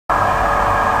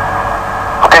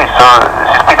Okay, so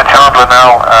this is Peter Chandler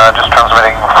now, just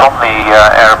transmitting from the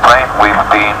airplane. We've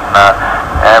been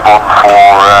airborne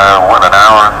for an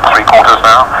hour and 3/4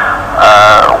 now.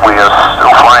 We are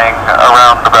still flying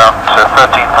around about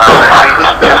 13,000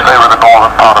 feet, just over the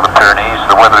northern part of the Pyrenees.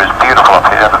 The weather is beautiful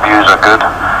up here, the views are good,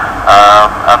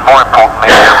 and more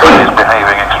importantly, the airplane is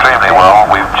behaving extremely well.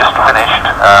 We've just finished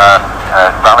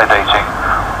validating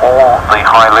all the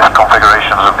high lift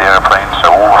configurations of the airplane,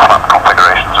 so all the front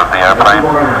configurations of the airplane.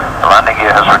 The landing gear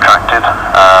has retracted,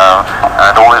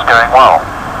 and all is going well.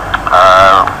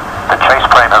 The chase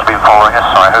plane has been following us,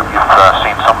 so I hope you've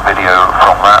seen some video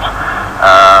from that.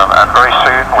 And very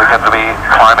soon we're going to be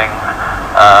climbing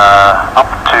up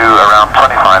to around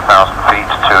 25,000 feet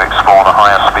to explore the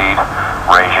higher speed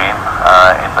regime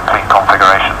in the clean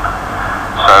configuration.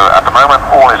 So at the moment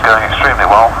all is going extremely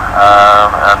well,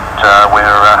 and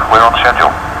we're on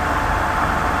schedule.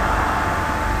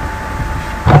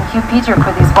 Thank you, Peter,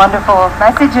 for these wonderful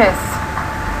messages.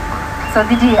 So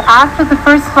Didier, after the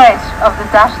first flight of the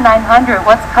Dash 900,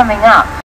 what's coming up?